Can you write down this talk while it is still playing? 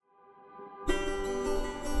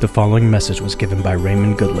The following message was given by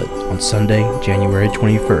Raymond Goodlett on Sunday, January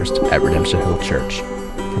 21st at Redemption Hill Church.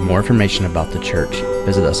 For more information about the church,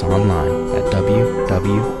 visit us online at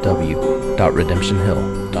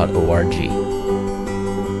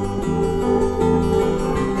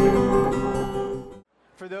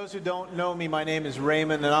www.redemptionhill.org. For those who don't know me, my name is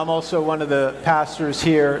Raymond, and I'm also one of the pastors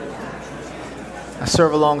here. I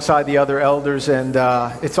serve alongside the other elders, and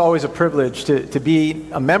it's always a privilege to be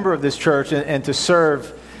a member of this church and to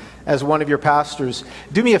serve as one of your pastors.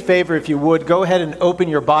 Do me a favor, if you would, go ahead and open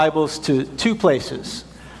your Bibles to two places.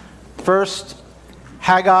 First,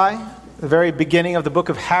 Haggai, the very beginning of the book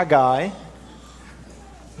of Haggai,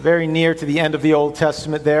 very near to the end of the Old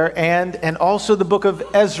Testament there, and also the book of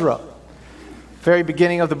Ezra, very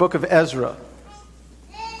beginning of the book of Ezra.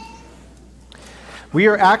 We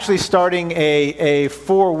are actually starting a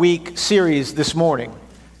 4-week series this morning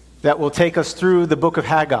that will take us through the book of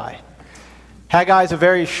Haggai. Haggai is a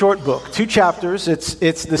very short book, 2 chapters.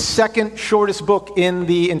 It's the second shortest book in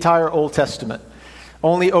the entire Old Testament.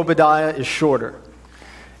 Only Obadiah is shorter.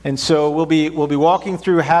 And so we'll be walking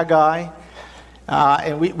through Haggai,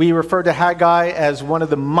 and we refer to Haggai as one of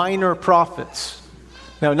the minor prophets.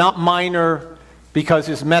 Now, not minor because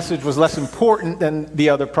his message was less important than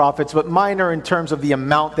the other prophets, but minor in terms of the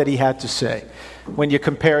amount that he had to say. When you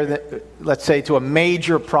compare, let's say, to a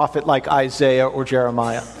major prophet like Isaiah or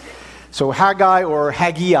Jeremiah. So Haggai, or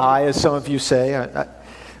Haggai, as some of you say,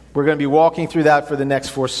 we're going to be walking through that for the next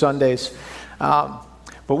 4 Sundays. But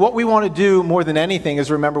what we want to do more than anything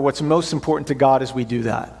is remember what's most important to God as we do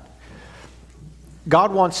that.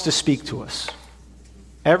 God wants to speak to us.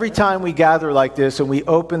 Every time we gather like this and we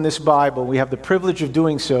open this Bible, we have the privilege of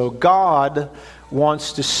doing so. God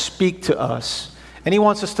wants to speak to us, and He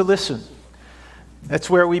wants us to listen.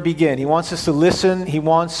 That's where we begin. He wants us to listen. He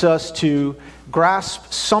wants us to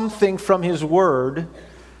grasp something from His Word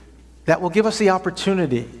that will give us the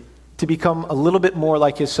opportunity to become a little bit more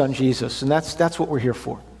like His Son Jesus. And that's what we're here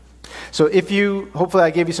for. So hopefully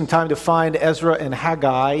I gave you some time to find Ezra and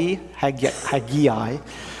Haggai.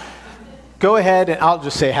 Go ahead, and I'll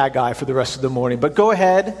just say Haggai for the rest of the morning. But go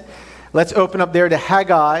ahead, let's open up there to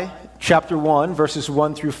Haggai chapter 1, verses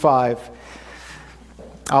 1 through 5.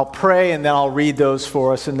 I'll pray, and then I'll read those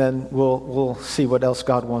for us, and then we'll see what else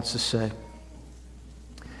God wants to say.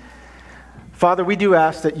 Father, we do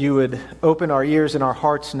ask that you would open our ears and our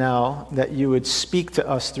hearts now, that you would speak to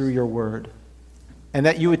us through your word, and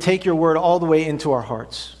that you would take your word all the way into our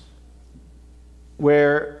hearts,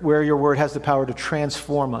 where your word has the power to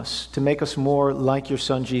transform us, to make us more like your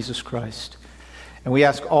Son, Jesus Christ. And we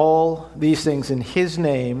ask all these things in His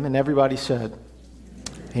name, and everybody said,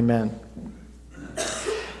 Amen.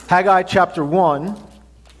 Haggai chapter 1,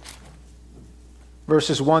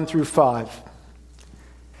 verses 1 through 5.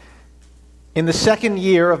 In the 2nd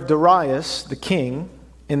year of Darius the king,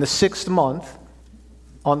 in the 6th month,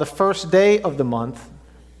 on the 1st day of the month,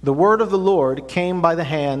 the word of the Lord came by the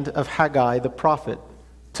hand of Haggai the prophet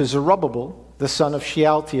to Zerubbabel, the son of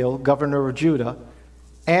Shealtiel, governor of Judah,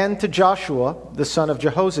 and to Joshua, the son of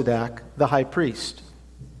Jehozadak, the high priest.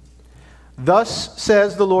 Thus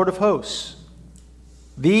says the Lord of hosts,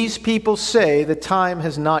 these people say the time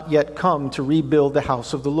has not yet come to rebuild the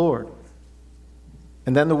house of the Lord.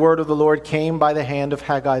 And then the word of the Lord came by the hand of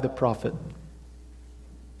Haggai the prophet.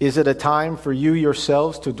 Is it a time for you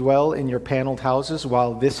yourselves to dwell in your paneled houses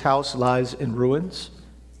while this house lies in ruins?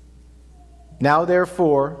 Now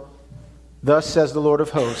therefore, thus says the Lord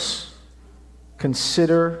of hosts,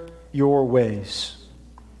 consider your ways.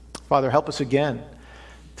 Father, help us again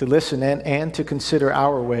to listen and to consider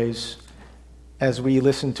our ways as we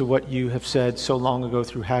listen to what you have said so long ago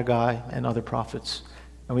through Haggai and other prophets.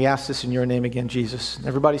 And we ask this in your name again, Jesus.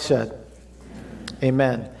 Everybody said,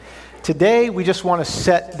 Amen. Today, we just want to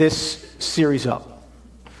set this series up.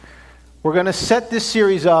 We're going to set this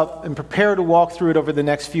series up and prepare to walk through it over the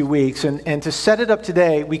next few weeks. And to set it up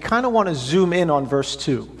today, we kind of want to zoom in on verse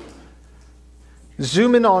 2.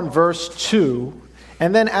 Zoom in on verse 2,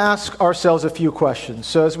 and then ask ourselves a few questions.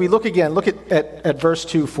 So as we look at verse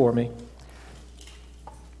 2 for me.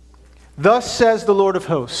 Thus says the Lord of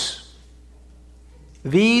hosts,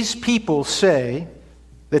 these people say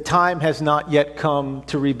the time has not yet come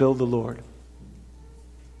to rebuild the Lord.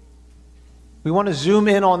 We want to zoom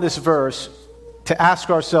in on this verse to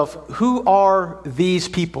ask ourselves, who are these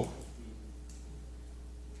people?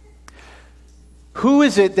 Who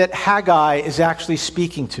is it that Haggai is actually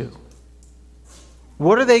speaking to?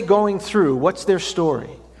 What are they going through? What's their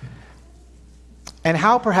story? And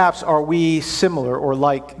how perhaps are we similar or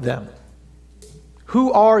like them?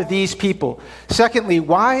 Who are these people? Secondly,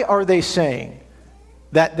 why are they saying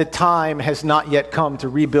that the time has not yet come to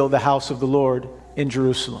rebuild the house of the Lord in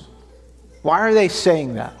Jerusalem? Why are they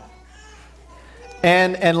saying that?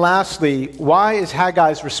 And lastly, why is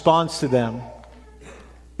Haggai's response to them?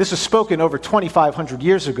 This was spoken over 2,500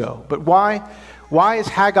 years ago, but why is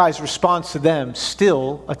Haggai's response to them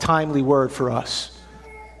still a timely word for us?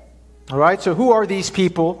 All right, so who are these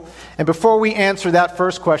people? And before we answer that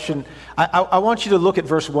first question, I want you to look at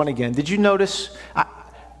verse 1 again. Did you notice?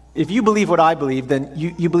 If you believe what I believe, then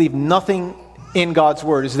you believe nothing in God's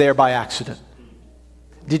word is there by accident.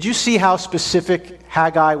 Did you see how specific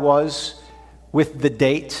Haggai was with the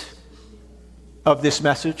date of this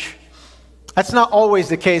message? That's not always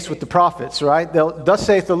the case with the prophets, right? They'll, thus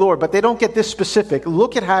saith the Lord, but they don't get this specific.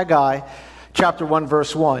 Look at Haggai chapter 1,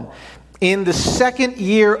 verse 1. In the 2nd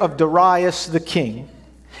year of Darius the king,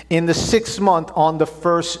 in the 6th month, on the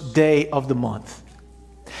 1st day of the month.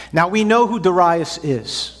 Now we know who Darius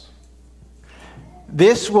is.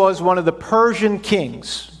 This was one of the Persian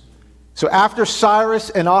kings. So after Cyrus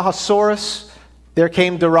and Ahasuerus, there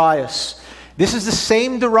came Darius. This is the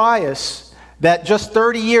same Darius that just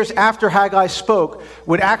 30 years after Haggai spoke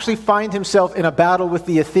would actually find himself in a battle with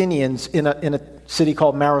the Athenians in a city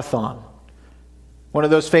called Marathon. One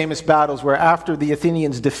of those famous battles where after the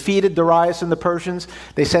Athenians defeated Darius and the Persians,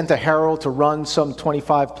 they sent a herald to run some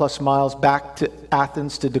 25 plus miles back to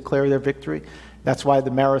Athens to declare their victory. That's why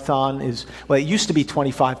the marathon is, well, it used to be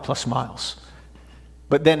 25 plus miles.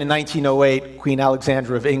 But then in 1908, Queen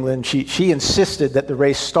Alexandra of England, she insisted that the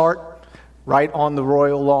race start right on the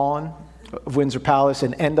royal lawn of Windsor Palace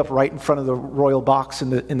and end up right in front of the royal box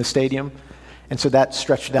in the stadium. And so that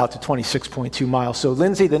stretched it out to 26.2 miles. So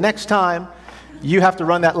Lindsay, the next time you have to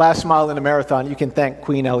run that last mile in a marathon, you can thank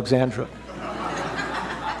Queen Alexandra.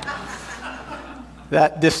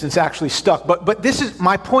 That distance actually stuck. But this is,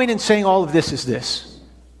 my point in saying all of this is this.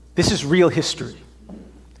 This is real history.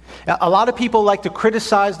 Now, a lot of people like to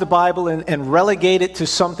criticize the Bible and relegate it to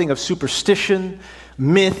something of superstition,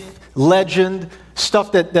 myth, legend,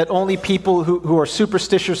 stuff that only people who are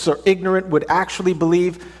superstitious or ignorant would actually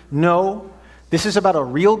believe. No, this is about a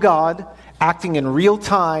real God acting in real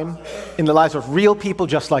time in the lives of real people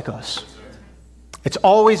just like us. It's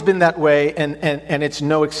always been that way, and it's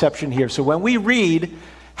no exception here. So when we read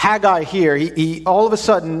Haggai here, he all of a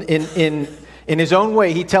sudden, in his own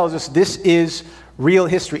way, he tells us this is real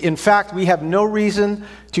history. In fact, we have no reason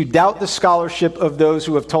to doubt the scholarship of those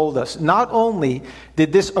who have told us. Not only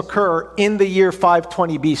did this occur in the year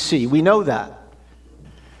 520 BC, we know that.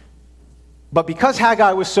 But because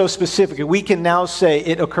Haggai was so specific, we can now say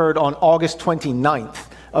it occurred on August 29th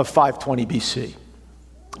of 520 BC,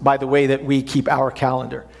 by the way that we keep our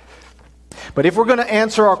calendar. But if we're going to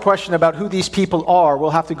answer our question about who these people are,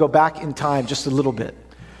 we'll have to go back in time just a little bit.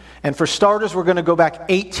 And for starters, we're going to go back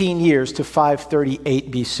 18 years to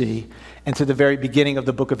 538 BC and to the very beginning of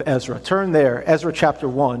the book of Ezra. Turn there, Ezra chapter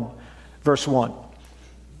 1, verse 1.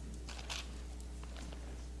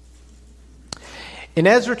 In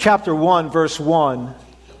Ezra chapter 1, verse 1,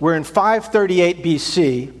 we're in 538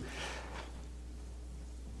 BC,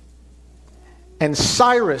 and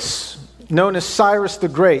Cyrus, known as Cyrus the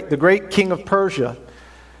great king of Persia,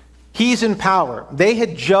 he's in power. They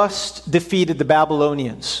had just defeated the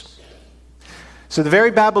Babylonians. So the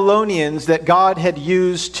very Babylonians that God had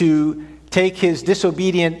used to take his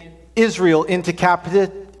disobedient Israel into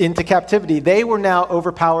captivity, they were now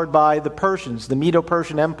overpowered by the Persians, the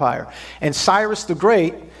Medo-Persian Empire. And Cyrus the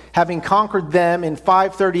Great, having conquered them in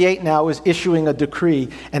 538 now, is issuing a decree.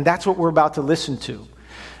 And that's what we're about to listen to.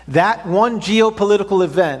 That one geopolitical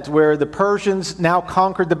event where the Persians now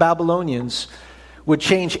conquered the Babylonians would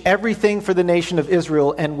change everything for the nation of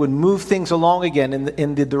Israel and would move things along again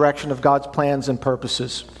in the direction of God's plans and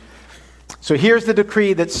purposes. So here's the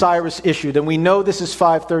decree that Cyrus issued, and we know this is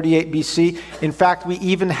 538 BC. In fact, we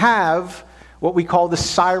even have what we call the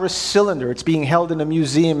Cyrus cylinder. It's being held in a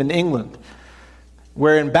museum in England,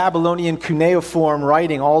 where in Babylonian cuneiform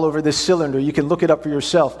writing all over this cylinder, you can look it up for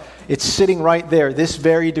yourself. It's sitting right there, this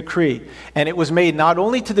very decree. And it was made not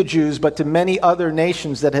only to the Jews, but to many other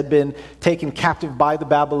nations that had been taken captive by the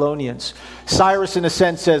Babylonians. Cyrus, in a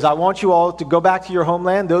sense, says, I want you all to go back to your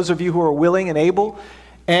homeland, those of you who are willing and able,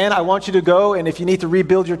 and I want you to go, and if you need to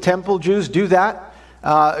rebuild your temple, Jews, do that.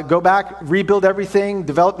 Go back, rebuild everything,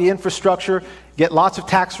 develop the infrastructure, get lots of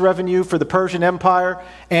tax revenue for the Persian Empire.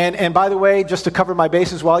 And by the way, just to cover my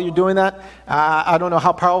bases while you're doing that, I don't know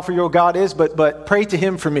how powerful your God is, but pray to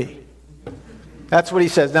him for me. That's what he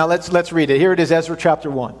says. Now let's read it. Here it is, Ezra chapter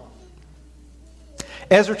 1.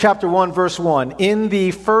 Ezra chapter 1, verse 1. In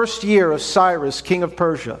the first year of Cyrus, king of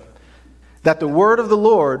Persia, that the word of the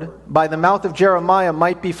Lord by the mouth of Jeremiah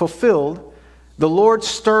might be fulfilled, the Lord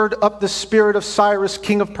stirred up the spirit of Cyrus,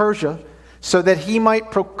 king of Persia, so that he might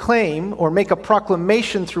proclaim or make a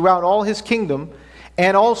proclamation throughout all his kingdom,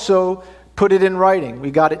 and also put it in writing. We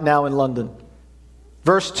got it now in London.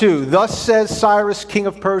 Verse 2, thus says Cyrus, king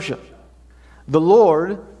of Persia, the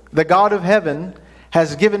Lord, the God of heaven,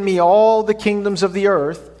 has given me all the kingdoms of the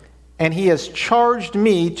earth, and he has charged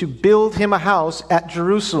me to build him a house at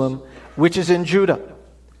Jerusalem, which is in Judah.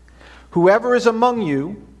 Whoever is among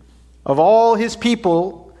you, of all his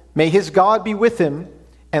people, may his God be with him,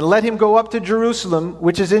 and let him go up to Jerusalem,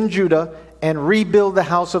 which is in Judah, and rebuild the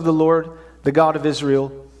house of the Lord, the God of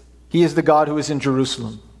Israel. He is the God who is in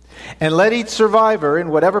Jerusalem. And let each survivor, in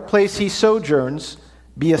whatever place he sojourns,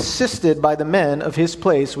 be assisted by the men of his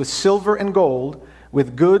place with silver and gold,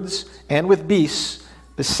 with goods and with beasts,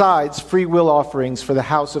 besides free will offerings for the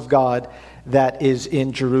house of God that is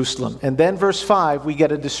in Jerusalem. And then verse 5, we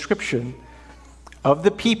get a description of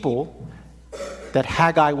the people that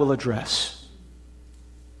Haggai will address.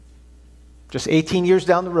 Just 18 years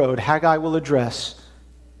down the road, Haggai will address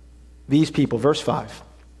these people. Verse 5.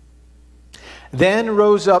 Then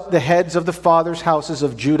rose up the heads of the fathers' houses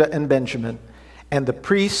of Judah and Benjamin, and the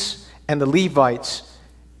priests and the Levites,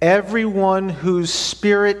 everyone whose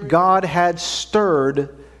spirit God had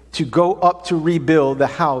stirred to go up to rebuild the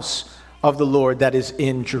house of the Lord that is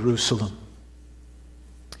in Jerusalem.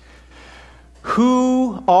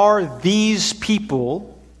 Who are these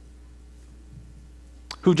people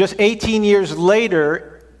who just 18 years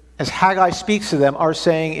later, as Haggai speaks to them, are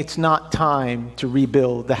saying it's not time to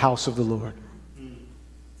rebuild the house of the Lord?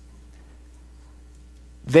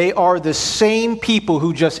 They are the same people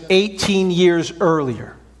who just 18 years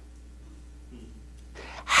earlier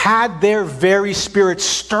had their very spirit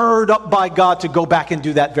stirred up by God to go back and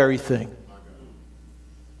do that very thing.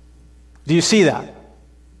 Do you see that?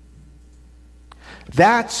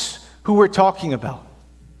 That's who we're talking about.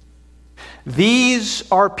 These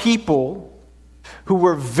are people who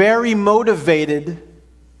were very motivated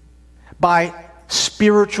by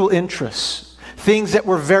spiritual interests, things that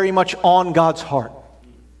were very much on God's heart.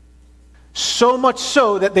 So much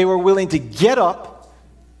so that they were willing to get up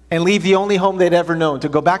and leave the only home they'd ever known, to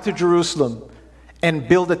go back to Jerusalem and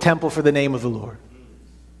build a temple for the name of the Lord,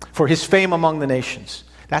 for his fame among the nations.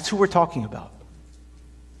 That's who we're talking about.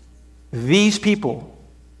 These people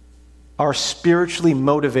are spiritually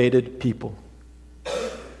motivated people.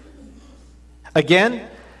 Again,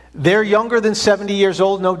 they're younger than 70 years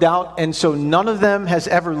old, no doubt, and so none of them has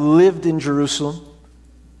ever lived in Jerusalem,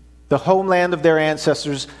 the homeland of their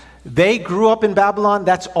ancestors. They grew up in Babylon.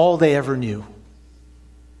 That's all they ever knew.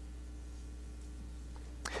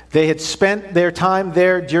 They had spent their time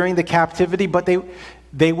there during the captivity, but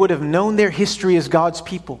they would have known their history as God's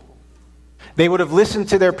people. They would have listened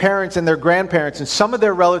to their parents and their grandparents, and some of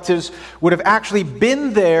their relatives would have actually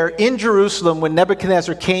been there in Jerusalem when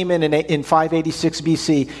Nebuchadnezzar came in 586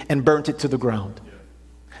 BC and burnt it to the ground.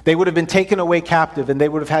 They would have been taken away captive, and they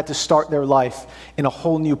would have had to start their life in a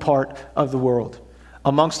whole new part of the world,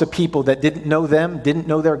 amongst a people that didn't know them, didn't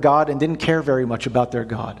know their God, and didn't care very much about their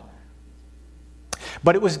God.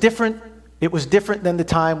 But it was different. It was different than the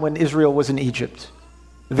time when Israel was in Egypt.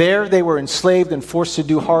 There they were enslaved and forced to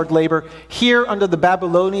do hard labor. Here under the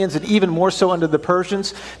Babylonians, and even more so under the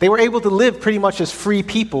Persians, they were able to live pretty much as free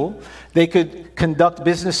people. They could conduct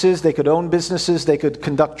businesses, they could own businesses, they could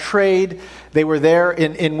conduct trade. They were there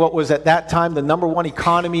in what was at that time the number one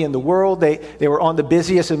economy in the world. They were on the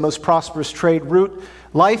busiest and most prosperous trade route.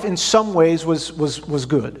 Life in some ways was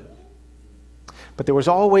good. But there was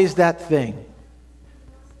always that thing.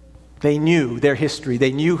 They knew their history.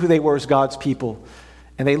 They knew who they were as God's people.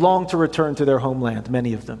 And they longed to return to their homeland,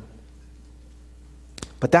 many of them.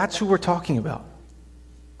 But that's who we're talking about.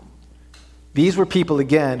 These were people,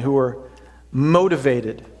 again, who were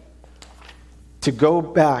motivated to go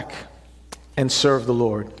back and serve the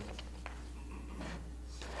Lord.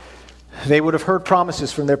 They would have heard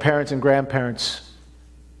promises from their parents and grandparents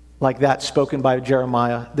like that spoken by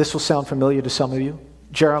Jeremiah. This will sound familiar to some of you.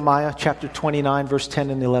 Jeremiah chapter 29, verse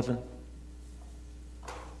 10 and 11.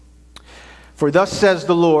 For thus says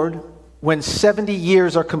the Lord, when 70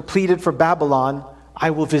 years are completed for Babylon,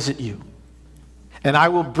 I will visit you. And I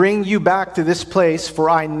will bring you back to this place, for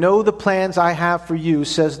I know the plans I have for you,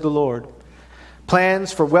 says the Lord.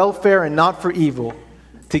 Plans for welfare and not for evil,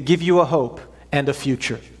 to give you a hope and a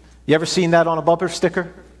future. You ever seen that on a bumper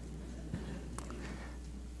sticker?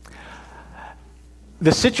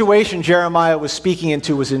 The situation Jeremiah was speaking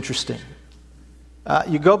into was interesting.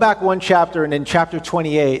 You go back one chapter, and in chapter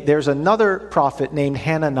 28, there's another prophet named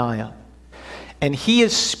Hananiah. And he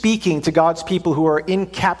is speaking to God's people who are in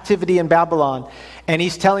captivity in Babylon. And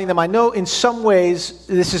he's telling them, I know in some ways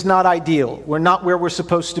this is not ideal. We're not where we're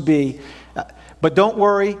supposed to be. But don't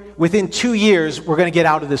worry, within 2 years, we're going to get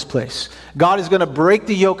out of this place. God is going to break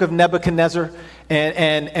the yoke of Nebuchadnezzar,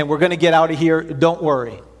 and we're going to get out of here. Don't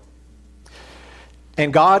worry.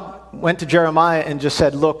 And God went to Jeremiah and just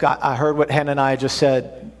said, look, I heard what Hananiah just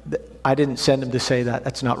said. I didn't send him to say that.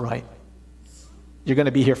 That's not right. You're going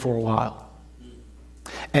to be here for a while.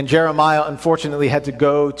 And Jeremiah, unfortunately, had to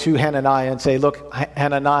go to Hananiah and say, look,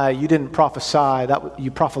 Hananiah, you didn't prophesy. You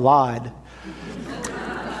prophelied.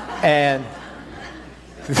 And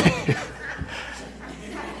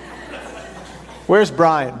where's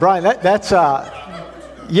Brian? Brian, that's yeah.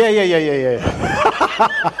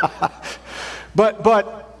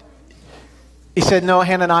 But he said, no,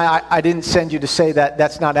 Hananiah, I didn't send you to say that.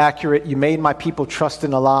 That's not accurate. You made my people trust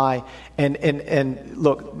in a lie. And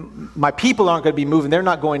look, my people aren't going to be moving. They're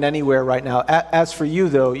not going anywhere right now. As for you,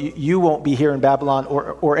 though, you won't be here in Babylon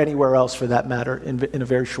or anywhere else for that matter in a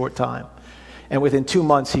very short time. And within 2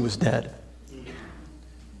 months, he was dead.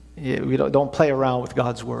 We don't play around with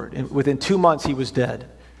God's word. And within 2 months, he was dead.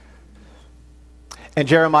 And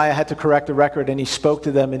Jeremiah had to correct the record, and he spoke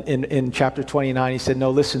to them in chapter 29. He said,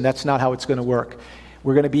 no, listen, that's not how it's going to work.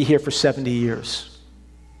 We're going to be here for 70 years.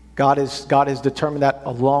 God has determined that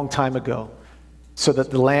a long time ago, so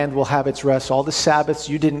that the land will have its rest. All the Sabbaths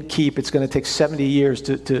you didn't keep, it's going to take 70 years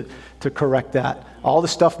to correct that. All the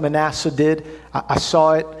stuff Manasseh did, I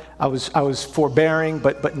saw it. I was forbearing,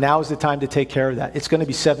 but now is the time to take care of that. It's going to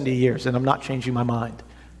be 70 years, and I'm not changing my mind.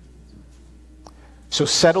 So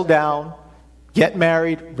settle down, get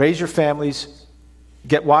married, raise your families,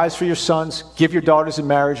 get wives for your sons, give your daughters in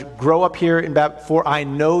marriage, grow up here in Babylon, for I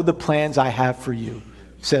know the plans I have for you,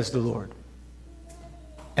 says the Lord.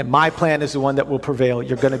 And my plan is the one that will prevail.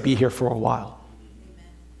 You're going to be here for a while.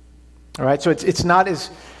 All right, so it's not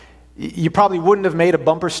as... You probably wouldn't have made a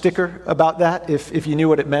bumper sticker about that if you knew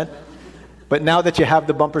what it meant. But now that you have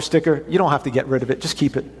the bumper sticker, you don't have to get rid of it. Just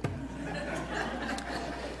keep it.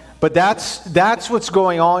 But that's what's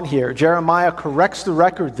going on here. Jeremiah corrects the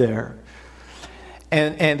record there.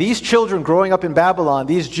 And these children growing up in Babylon,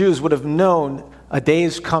 these Jews would have known a day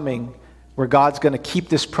is coming where God's going to keep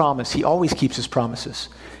this promise. He always keeps his promises.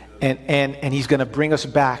 And he's going to bring us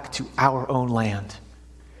back to our own land.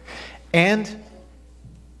 And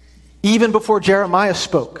even before Jeremiah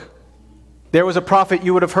spoke, there was a prophet,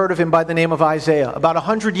 you would have heard of him by the name of Isaiah. About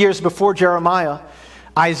 100 years before Jeremiah,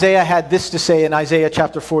 Isaiah had this to say in Isaiah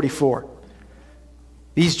chapter 44.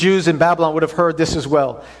 These Jews in Babylon would have heard this as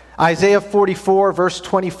well. Isaiah 44, verse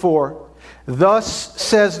 24. Thus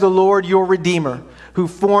says the Lord your Redeemer, who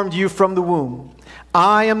formed you from the womb.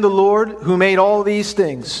 I am the Lord who made all these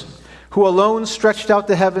things, who alone stretched out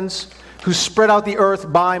the heavens, who spread out the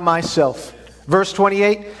earth by myself. Verse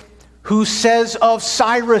 28. Who says of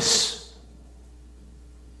Cyrus,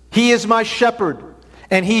 he is my shepherd,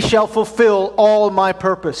 and he shall fulfill all my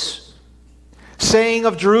purpose. Saying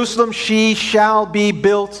of Jerusalem, she shall be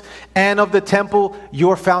built, and of the temple,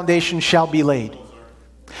 your foundation shall be laid.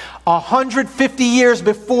 150 years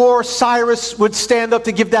before Cyrus would stand up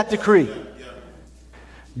to give that decree,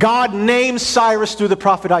 God names Cyrus through the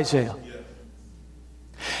prophet Isaiah.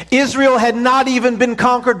 Israel had not even been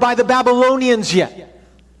conquered by the Babylonians yet.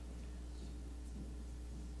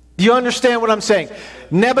 Do you understand what I'm saying?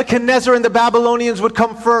 Nebuchadnezzar and the Babylonians would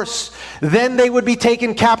come first. Then they would be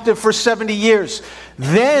taken captive for 70 years.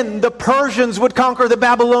 Then the Persians would conquer the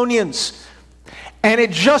Babylonians. And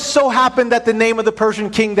it just so happened that the name of the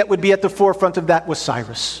Persian king that would be at the forefront of that was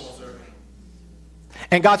Cyrus.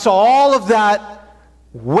 And God saw all of that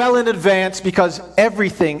well in advance because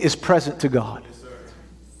everything is present to God.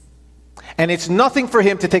 And it's nothing for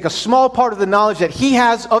him to take a small part of the knowledge that he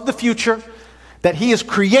has of the future, that he is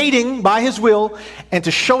creating by his will, and to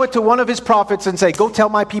show it to one of his prophets and say, go tell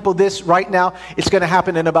my people this right now. It's going to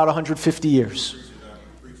happen in about 150 years.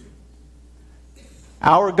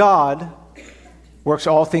 Our God works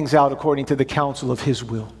all things out according to the counsel of his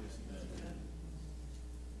will.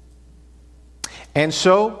 And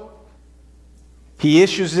so he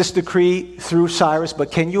issues this decree through Cyrus,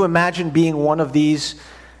 but can you imagine being one of these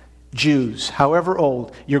Jews, however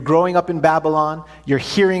old? You're growing up in Babylon, you're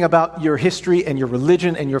hearing about your history and your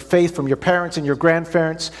religion and your faith from your parents and your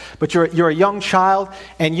grandparents, but you're a young child,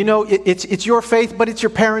 and you know it's your faith, but it's your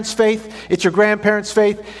parents' faith, it's your grandparents'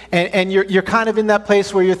 faith, and you're kind of in that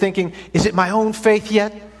place where you're thinking, is it my own faith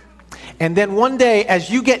yet? And then one day, as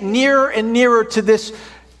you get nearer and nearer to this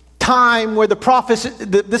time where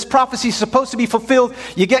this prophecy is supposed to be fulfilled,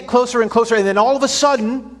 you get closer and closer, and then all of a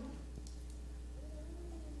sudden,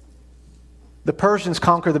 the Persians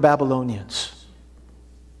conquer the Babylonians.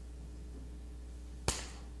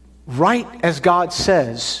 Right as God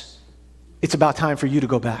says, it's about time for you to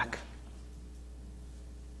go back.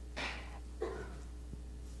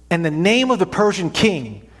 And the name of the Persian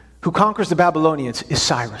king who conquers the Babylonians is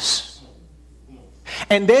Cyrus.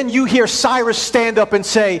 And then you hear Cyrus stand up and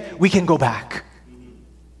say, we can go back.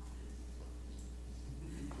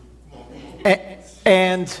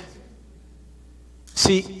 And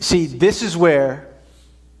see, this is where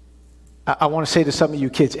I want to say to some of you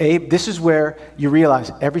kids, Abe, this is where you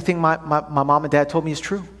realize everything my mom and dad told me is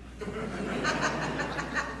true.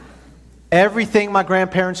 Everything my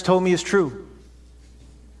grandparents told me is true.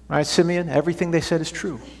 Right, Simeon? Everything they said is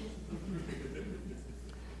true.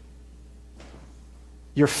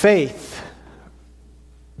 Your faith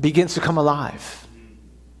begins to come alive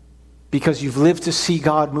because you've lived to see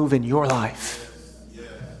God move in your life.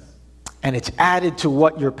 And it's added to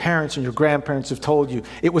what your parents and your grandparents have told you.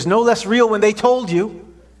 It was no less real when they told you,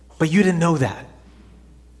 but you didn't know that.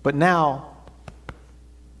 But now,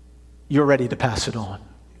 you're ready to pass it on.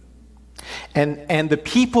 And the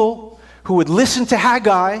people who would listen to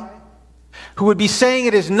Haggai, who would be saying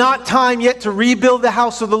it is not time yet to rebuild the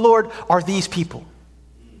house of the Lord, are these people,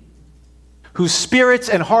 whose spirits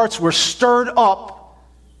and hearts were stirred up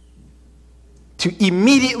to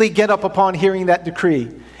immediately get up upon hearing that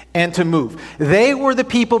decree and to move. They were the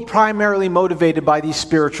people primarily motivated by these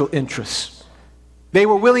spiritual interests. They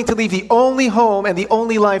were willing to leave the only home and the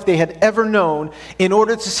only life they had ever known in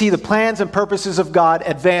order to see the plans and purposes of God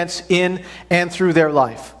advance in and through their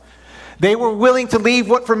life. They were willing to leave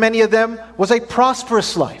what for many of them was a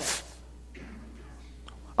prosperous life.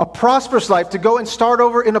 A prosperous life, to go and start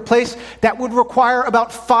over in a place that would require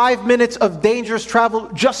about 5 minutes of dangerous travel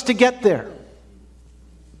just to get there.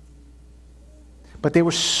 But they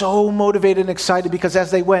were so motivated and excited because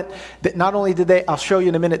as they went, that not only did they, I'll show you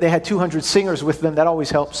in a minute, they had 200 singers with them, that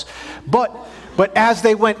always helps. But as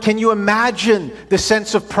they went, can you imagine the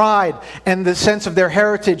sense of pride and the sense of their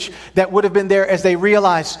heritage that would have been there as they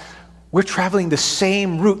realized, we're traveling the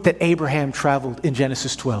same route that Abraham traveled in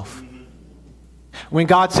Genesis 12. When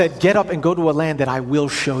God said, get up and go to a land that I will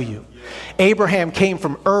show you. Abraham came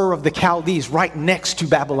from Ur of the Chaldees, right next to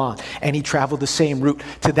Babylon, and he traveled the same route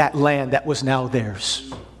to that land that was now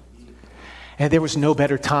theirs. And there was no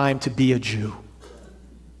better time to be a Jew.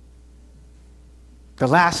 The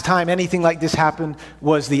last time anything like this happened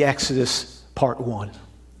was the Exodus part 1.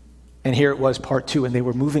 And here it was part 2, and they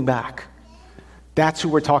were moving back. That's who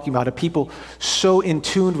we're talking about, a people so in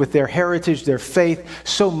tune with their heritage, their faith,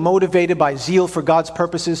 so motivated by zeal for God's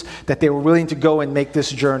purposes that they were willing to go and make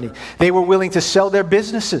this journey. They were willing to sell their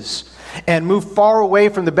businesses and move far away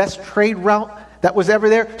from the best trade route that was ever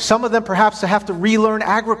there. Some of them perhaps to have to relearn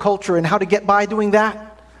agriculture and how to get by doing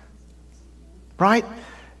that. Right?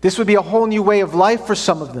 This would be a whole new way of life for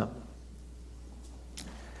some of them.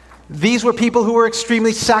 These were people who were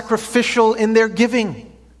extremely sacrificial in their giving.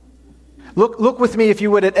 Look with me, if you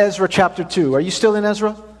would, at Ezra chapter 2. Are you still in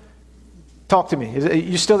Ezra? Talk to me. Are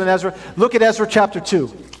you still in Ezra? Look at Ezra chapter 2.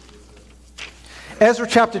 Ezra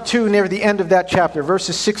chapter 2, near the end of that chapter,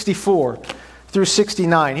 verses 64 through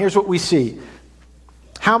 69. Here's what we see.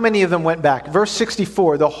 How many of them went back? Verse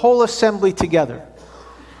 64, the whole assembly together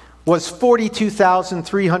was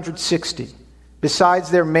 42,360,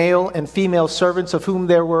 besides their male and female servants, of whom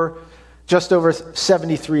there were just over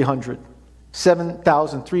 7,300.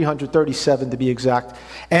 7,337 to be exact.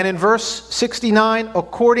 And in verse 69,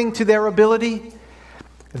 according to their ability,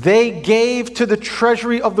 they gave to the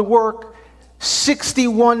treasury of the work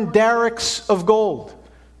 61 derricks of gold.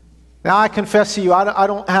 Now I confess to you, I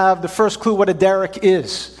don't have the first clue what a derrick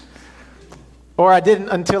is. Or I didn't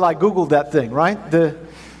until I Googled that thing, right?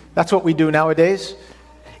 That's what we do nowadays.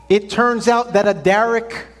 It turns out that a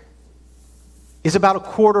derrick is about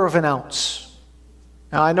 1/4 of an ounce.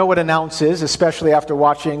 Now, I know what an ounce is, especially after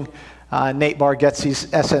watching Nate Bargatze's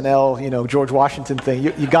SNL, George Washington thing.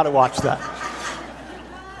 You got to watch that.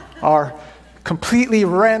 Our completely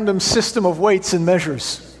random system of weights and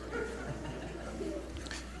measures.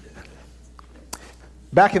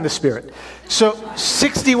 Back in the spirit. So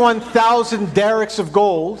 61,000 derricks of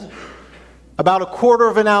gold, about 1/4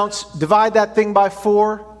 of an ounce. Divide that thing by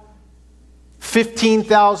 4,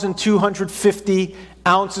 15,250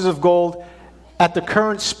 ounces of gold. At the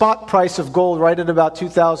current spot price of gold, right at about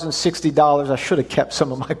 $2,060, I should have kept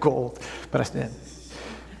some of my gold, but I didn't.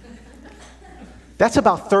 That's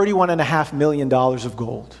about $31.5 million of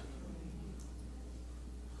gold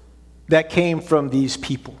that came from these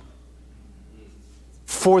people.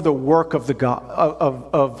 for the work of the God,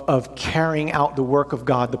 of carrying out the work of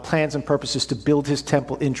God, the plans and purposes to build his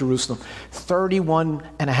temple in Jerusalem.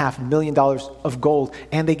 $31.5 million of gold,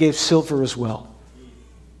 and they gave silver as well.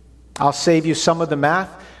 I'll save you some of the math,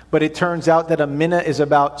 but it turns out that a mina is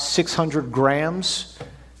about 600 grams,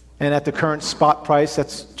 and at the current spot price,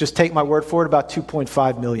 that's, just take my word for it, about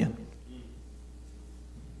 $2.5 million.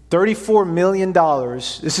 $34 million.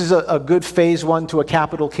 This is a good phase one to a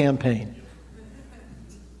capital campaign.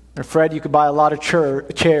 And Fred, you could buy a lot of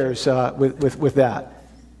chairs with that.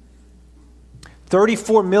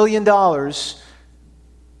 $34 million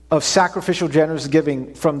of sacrificial generous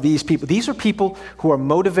giving from these people. These are people who are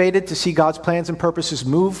motivated to see God's plans and purposes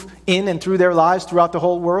move in and through their lives throughout the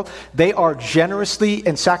whole world. They are generously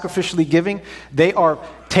and sacrificially giving. They are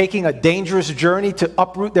taking a dangerous journey to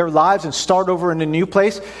uproot their lives and start over in a new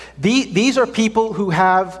place. These are people who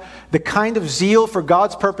have the kind of zeal for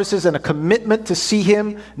God's purposes and a commitment to see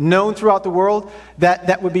him known throughout the world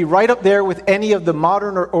that would be right up there with any of the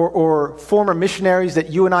modern or former missionaries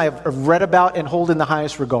that you and I have read about and hold in the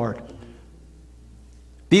highest regard.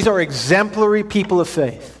 These are exemplary people of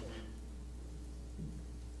faith.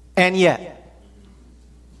 And yet,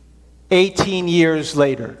 18 years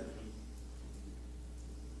later,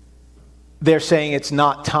 they're saying it's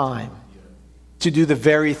not time to do the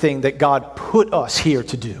very thing that God put us here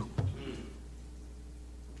to do.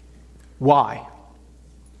 Why?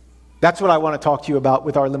 That's what I want to talk to you about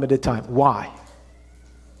with our limited time. Why?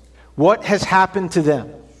 What has happened to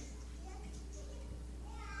them?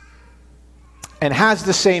 And has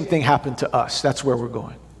the same thing happened to us? That's where we're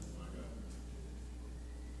going.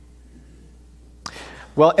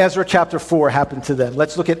 Well, Ezra chapter 4 happened to them.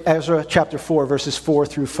 Let's look at Ezra chapter 4, verses 4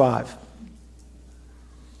 through 5.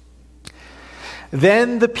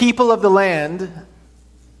 Then the people of the land,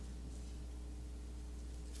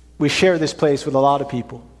 we share this place with a lot of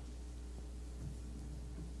people.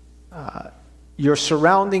 Your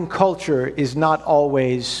surrounding culture is not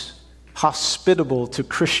always hospitable to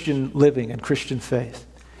Christian living and Christian faith,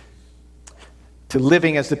 to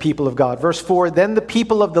living as the people of God. Verse 4, then the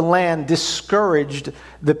people of the land discouraged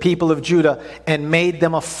the people of Judah and made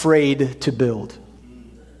them afraid to build.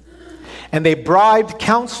 And they bribed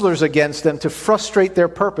counselors against them to frustrate their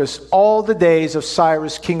purpose all the days of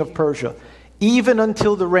Cyrus, king of Persia, even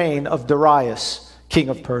until the reign of Darius, king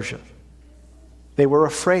of Persia. They were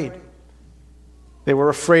afraid. They were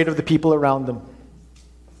afraid of the people around them,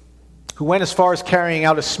 who went as far as carrying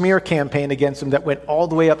out a smear campaign against them that went all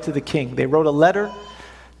the way up to the king. They wrote a letter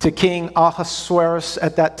to King Ahasuerus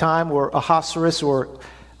at that time, or Ahasuerus, or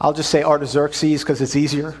I'll just say Artaxerxes because it's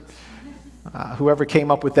easier. Whoever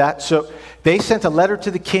came up with that. So they sent a letter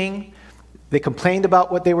to the king. They complained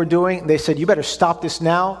about what they were doing. They said, you better stop this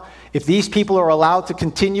now. If these people are allowed to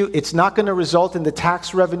continue, it's not going to result in the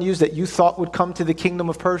tax revenues that you thought would come to the kingdom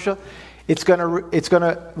of Persia. It's going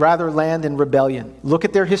to rather land in rebellion. Look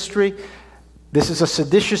at their history. This is a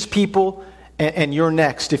seditious people, and you're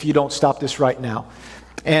next if you don't stop this right now.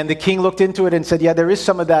 And the king looked into it and said, yeah, there is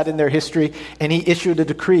some of that in their history. And he issued a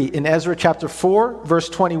decree. In Ezra chapter 4, verse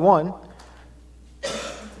 21,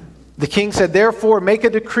 the king said, therefore, make a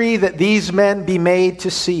decree that these men be made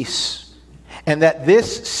to cease, and that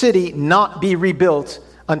this city not be rebuilt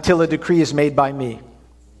until a decree is made by me.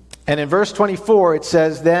 And in verse 24, it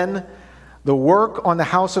says, then the work on the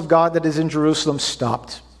house of God that is in Jerusalem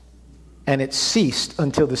stopped, and it ceased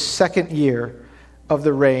until the second year of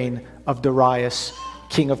the reign of Darius,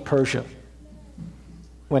 king of Persia,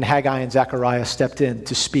 when Haggai and Zechariah stepped in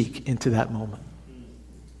to speak into that moment.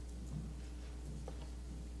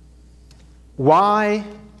 Why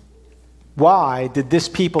did this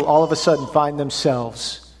people all of a sudden find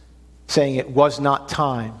themselves saying it was not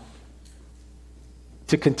time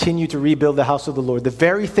to continue to rebuild the house of the Lord? The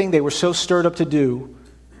very thing they were so stirred up to do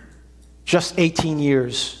just 18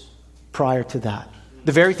 years prior to that.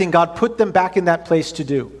 The very thing God put them back in that place to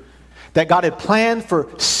do, that God had planned for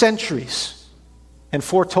centuries and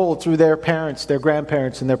foretold through their parents, their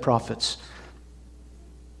grandparents, and their prophets.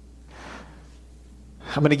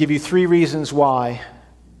 I'm going to give you 3 reasons why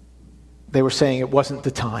they were saying it wasn't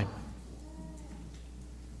the time.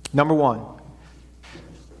 Number 1,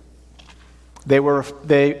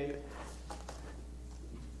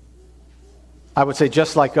 I would say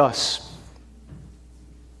just like us,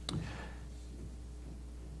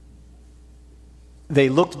 they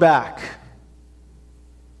looked back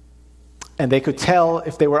and they could tell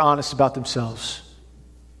if they were honest about themselves.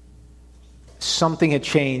 Something had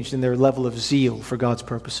changed in their level of zeal for God's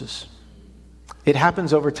purposes. It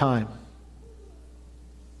happens over time.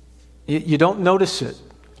 You don't notice it,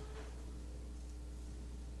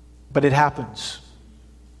 but it happens.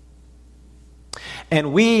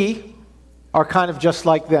 And we are kind of just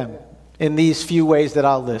like them in these few ways that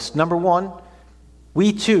I'll list. Number one,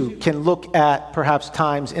 we too can look at perhaps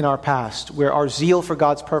times in our past where our zeal for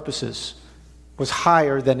God's purposes was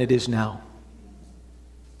higher than it is now.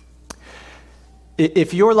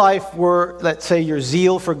 If your life were, let's say, your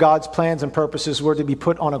zeal for God's plans and purposes were to be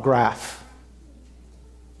put on a graph,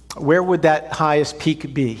 where would that highest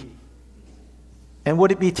peak be? And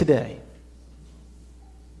would it be today?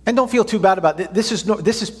 And don't feel too bad about it. This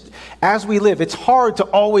is as we live. It's hard to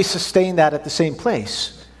always sustain that at the same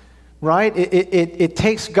place, right? It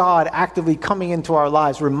takes God actively coming into our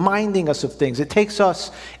lives, reminding us of things. It takes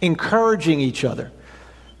us encouraging each other.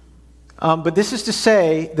 But this is to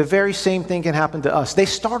say, the very same thing can happen to us. They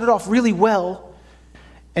started off really well,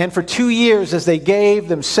 and for 2 years, as they gave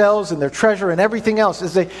themselves and their treasure and everything else,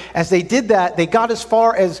 as they did that, they got as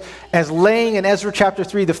far as laying in Ezra chapter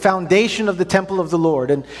 3 the foundation of the temple of the Lord.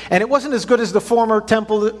 And it wasn't as good as the former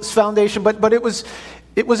temple's foundation, but it was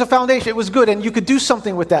a foundation. It was good, and you could do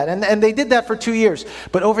something with that. And they did that for 2 years.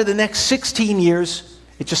 But over the next 16 years,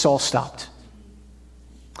 it just all stopped.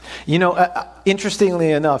 You know,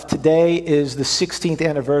 interestingly enough, today is the 16th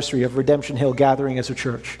anniversary of Redemption Hill gathering as a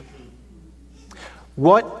church.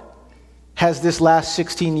 What has this last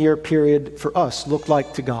 16-year period for us looked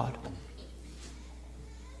like to God?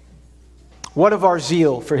 What of our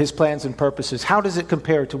zeal for His plans and purposes? How does it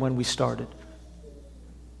compare to when we started?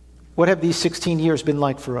 What have these 16 years been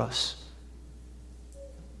like for us?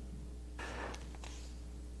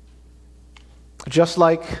 Just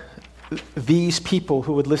like these people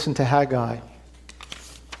who would listen to Haggai,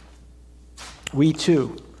 we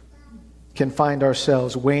too can find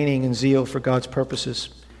ourselves waning in zeal for God's purposes.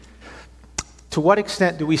 To what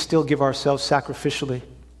extent do we still give ourselves sacrificially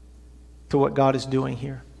to what God is doing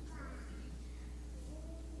here?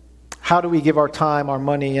 How do we give our time, our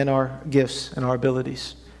money, and our gifts and our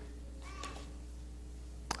abilities?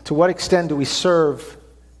 To what extent do we serve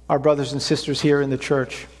our brothers and sisters here in the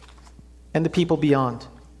church and the people beyond?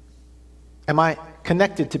 Am I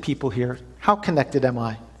connected to people here? How connected am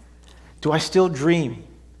I? Do I still dream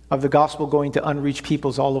of the gospel going to unreached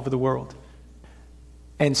peoples all over the world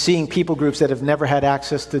and seeing people groups that have never had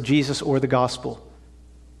access to Jesus or the gospel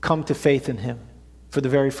come to faith in Him for the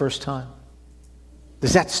very first time?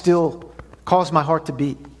 Does that still cause my heart to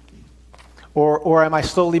beat? Or am I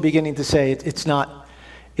slowly beginning to say it's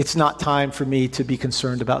not time for me to be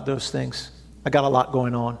concerned about those things? I got a lot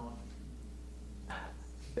going on.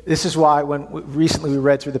 This is why when recently we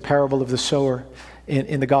read through the parable of the sower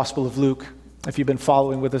in the Gospel of Luke, if you've been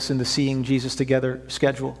following with us in the Seeing Jesus Together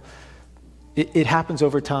schedule, it happens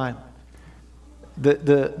over time.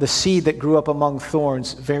 The seed that grew up among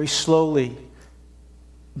thorns, very slowly,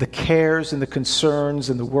 the cares and the concerns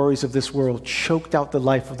and the worries of this world choked out the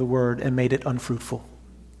life of the word and made it unfruitful.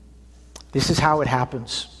 This is how it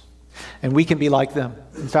happens. And we can be like them.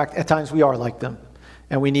 In fact, at times we are like them.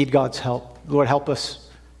 And we need God's help. Lord, help us.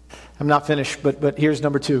 I'm not finished, but here's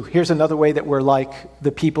number 2. Here's another way that we're like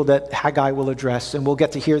the people that Haggai will address, and we'll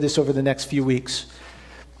get to hear this over the next few weeks.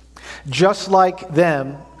 Just like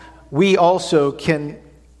them, we also can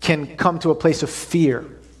come to a place of fear,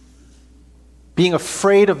 being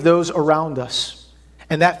afraid of those around us,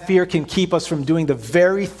 and that fear can keep us from doing the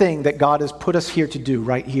very thing that God has put us here to do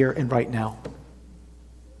right here and right now.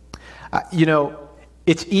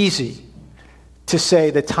 It's easy to say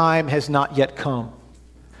the time has not yet come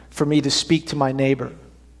for me to speak to my neighbor,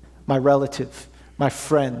 my relative, my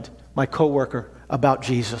friend, my coworker about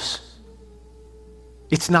Jesus.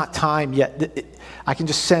 It's not time yet. I can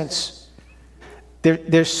just sense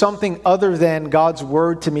there's something other than God's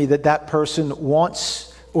word to me that person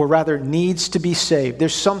wants, or rather needs to be saved.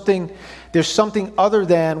 There's something other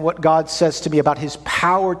than what God says to me about His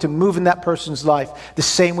power to move in that person's life the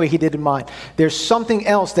same way He did in mine. There's something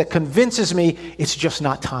else that convinces me it's just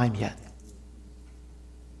not time yet.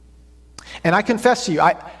 And I confess to you,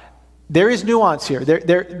 there is nuance here.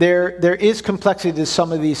 There is complexity to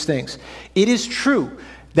some of these things. It is true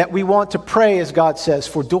that we want to pray, as God says,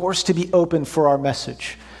 for doors to be opened for our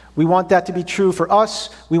message. We want that to be true for us.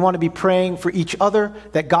 We want to be praying for each other,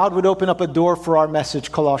 that God would open up a door for our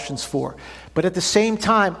message, Colossians 4. But at the same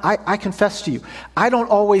time, I confess to you, I don't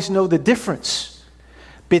always know the difference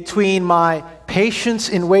between my patience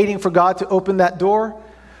in waiting for God to open that door,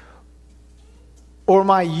 or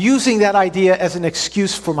am I using that idea as an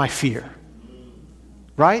excuse for my fear?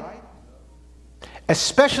 Right?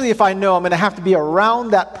 Especially if I know I'm going to have to be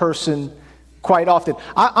around that person quite often.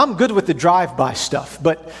 I'm good with the drive-by stuff,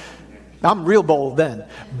 but I'm real bold then.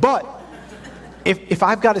 But if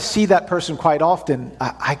I've got to see that person quite often,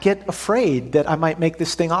 I get afraid that I might make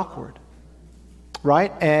this thing awkward.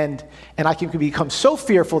 right? And I can become so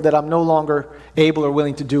fearful that I'm no longer able or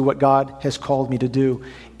willing to do what God has called me to do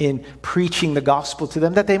in preaching the gospel to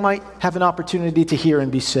them, that they might have an opportunity to hear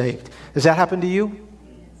and be saved. Does that happen to you?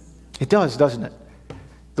 It does, doesn't it?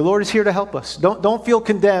 The Lord is here to help us. Don't feel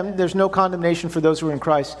condemned. There's no condemnation for those who are in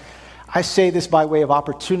Christ. I say this by way of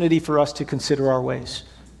opportunity for us to consider our ways.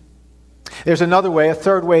 There's another way, a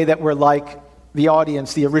third way, that we're like the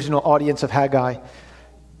audience, the original audience of Haggai.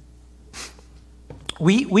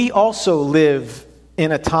 We also live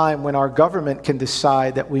in a time when our government can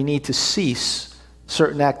decide that we need to cease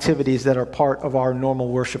certain activities that are part of our normal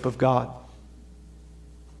worship of God.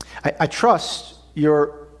 I trust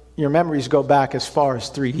your memories go back as far as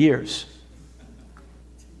 3 years.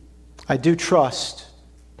 I do trust.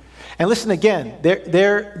 And listen again,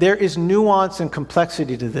 there is nuance and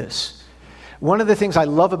complexity to this. One of the things I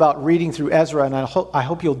love about reading through Ezra, and I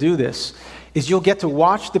hope you'll do this, is you'll get to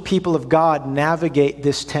watch the people of God navigate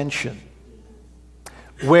this tension,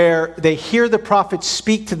 where they hear the prophets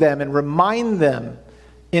speak to them and remind them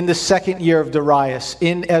in the second year of Darius,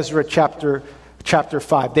 in Ezra chapter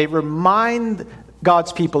 5. They remind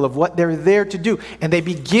God's people of what they're there to do, and they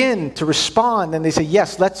begin to respond, and they say,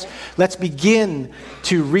 yes, let's begin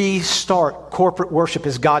to restart corporate worship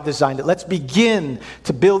as God designed it. Let's begin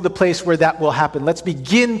to build a place where that will happen. Let's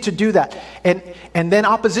begin to do that. And then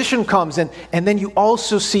opposition comes, and then you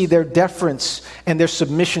also see their deference and their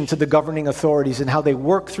submission to the governing authorities and how they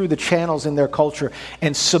work through the channels in their culture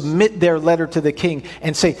and submit their letter to the king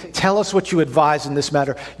and say, tell us what you advise in this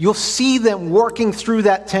matter. You'll see them working through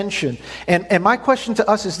that tension. And my question to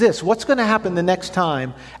us is this: what's going to happen the next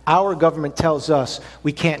time our government tells us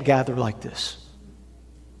we can't gather like this?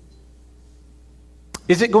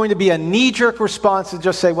 Is it going to be a knee-jerk response to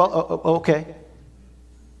just say, well, okay?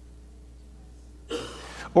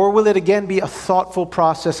 Or will it again be a thoughtful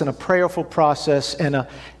process and a prayerful process, and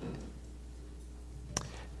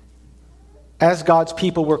as God's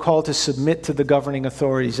people, we're called to submit to the governing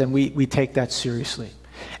authorities, and we take that seriously.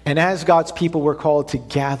 And as God's people, we're called to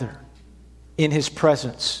gather in his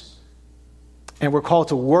presence. And we're called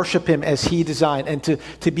to worship him as he designed, and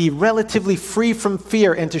to be relatively free from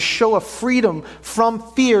fear, and to show a freedom from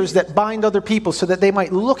fears that bind other people, so that they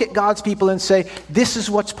might look at God's people and say, this is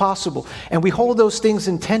what's possible. And we hold those things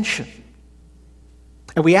in tension.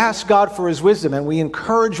 And we ask God for his wisdom, and we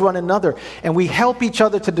encourage one another, and we help each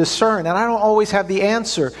other to discern. And I don't always have the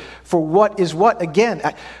answer for what is what. Again,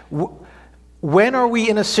 when are we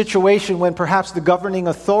in a situation when perhaps the governing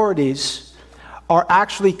authorities are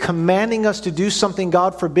actually commanding us to do something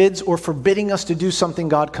God forbids, or forbidding us to do something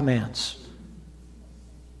God commands?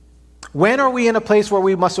 When are we in a place where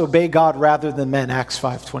we must obey God rather than men? Acts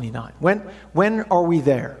 5:29. When are we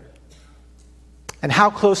there? And how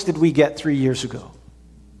close did we get 3 years ago?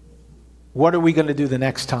 What are we going to do the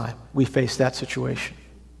next time we face that situation?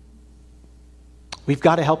 We've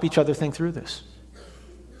got to help each other think through this.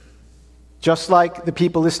 Just like the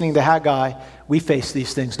people listening to Haggai, we face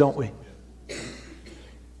these things, don't we?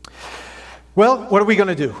 Well, what are we going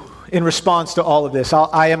to do in response to all of this?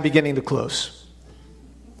 I am beginning to close.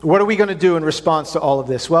 What are we going to do in response to all of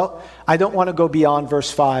this? Well, I don't want to go beyond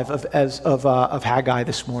verse 5 of Haggai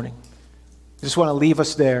this morning. I just want to leave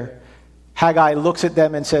us there. Haggai looks at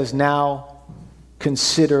them and says, now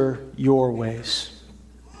consider your ways.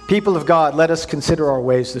 People of God, let us consider our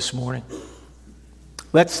ways this morning.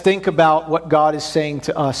 Let's think about what God is saying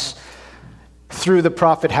to us through the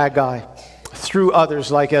prophet Haggai, through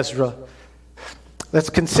others like Ezra. Let's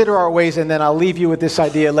consider our ways, and then I'll leave you with this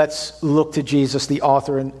idea. Let's look to Jesus, the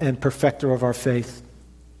author and perfecter of our faith.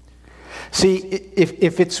 See,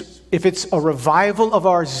 if it's a revival of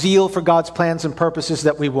our zeal for God's plans and purposes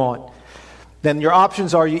that we want, then your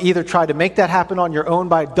options are: you either try to make that happen on your own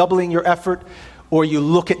by doubling your effort, or you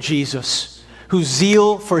look at Jesus, whose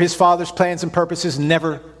zeal for his Father's plans and purposes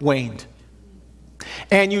never waned.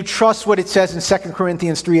 And you trust what it says in 2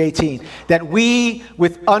 Corinthians 3:18, that we,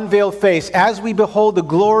 with unveiled face, as we behold the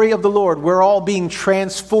glory of the Lord, we're all being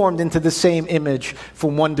transformed into the same image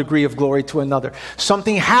from one degree of glory to another.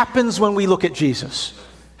 Something happens when we look at Jesus.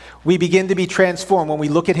 We begin to be transformed when we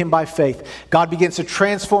look at him by faith. God begins to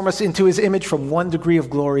transform us into his image from one degree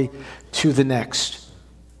of glory to the next.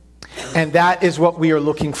 And that is what we are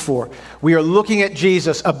looking for. We are looking at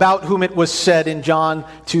Jesus, about whom it was said in John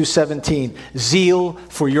 2:17, zeal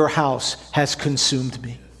for your house has consumed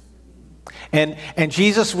me. And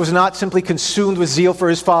Jesus was not simply consumed with zeal for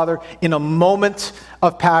his Father in a moment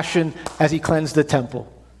of passion as he cleansed the temple.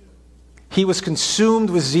 He was consumed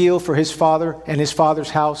with zeal for his Father and his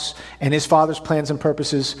Father's house and his Father's plans and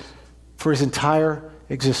purposes for his entire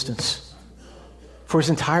existence, for his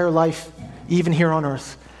entire life even here on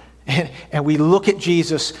earth. And we look at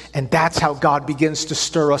Jesus, and that's how God begins to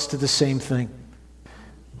stir us to the same thing.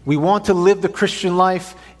 We want to live the Christian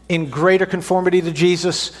life in greater conformity to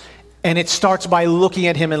Jesus, and it starts by looking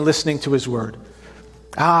at him and listening to his word.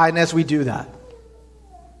 And as we do that,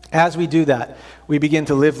 we begin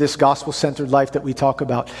to live this gospel-centered life that we talk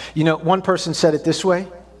about. You know, one person said it this way: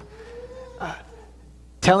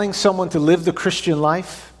 telling someone to live the Christian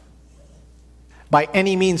life by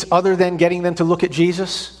any means other than getting them to look at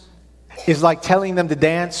Jesus is like telling them to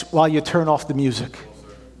dance while you turn off the music.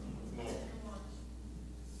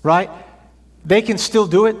 Right? They can still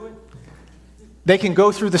do it. They can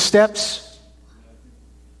go through the steps,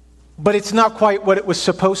 but it's not quite what it was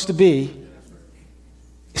supposed to be.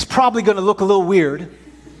 It's probably going to look a little weird.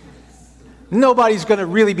 Nobody's going to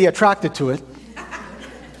really be attracted to it.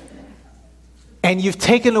 And you've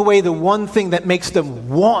taken away the one thing that makes them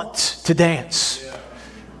want to dance.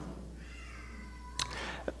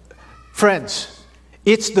 Friends,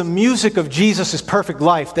 it's the music of Jesus' perfect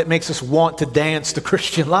life that makes us want to dance the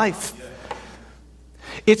Christian life.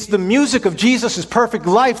 It's the music of Jesus' perfect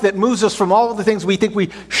life that moves us from all of the things we think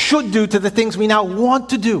we should do to the things we now want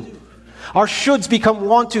to do. Our shoulds become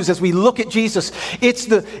want tos as we look at Jesus. It's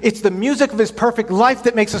the music of his perfect life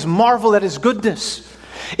that makes us marvel at his goodness.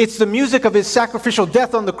 It's the music of his sacrificial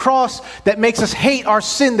death on the cross that makes us hate our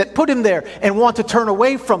sin that put him there and want to turn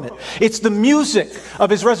away from it. It's the music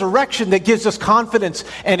of his resurrection that gives us confidence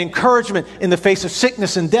and encouragement in the face of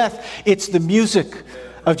sickness and death. It's the music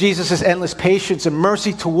of Jesus' endless patience and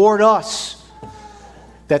mercy toward us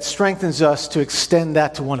that strengthens us to extend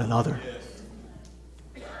that to one another.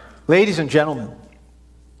 Ladies and gentlemen,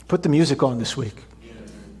 put the music on this week.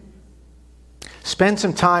 Spend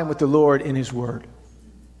some time with the Lord in his word.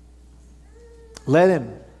 Let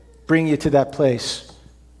him bring you to that place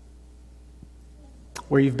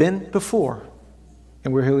where you've been before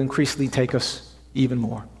and where he'll increasingly take us even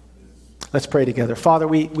more. Let's pray together. Father,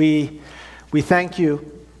 we thank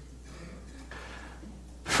you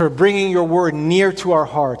for bringing your word near to our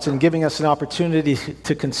hearts and giving us an opportunity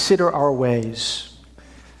to consider our ways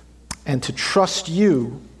and to trust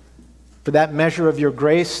you for that measure of your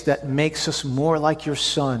grace that makes us more like your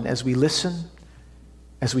Son as we listen,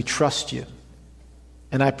 as we trust you.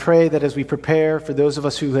 And I pray that as we prepare, for those of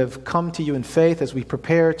us who have come to you in faith, as we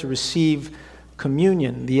prepare to receive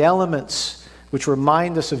communion, the elements which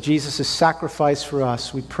remind us of Jesus' sacrifice for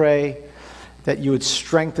us, we pray that you would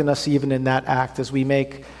strengthen us even in that act as we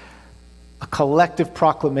make a collective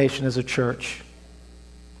proclamation as a church.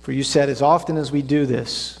 For you said, as often as we do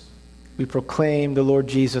this, we proclaim the Lord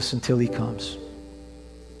Jesus until he comes.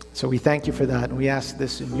 So we thank you for that, and we ask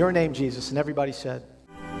this in your name, Jesus. And everybody said,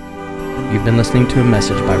 You've been listening to a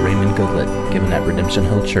message by Raymond Goodlett given at Redemption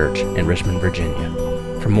Hill Church in Richmond, Virginia.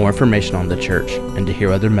 For more information on the church and to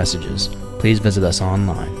hear other messages, please visit us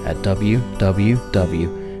online at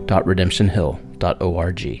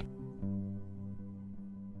www.redemptionhill.org.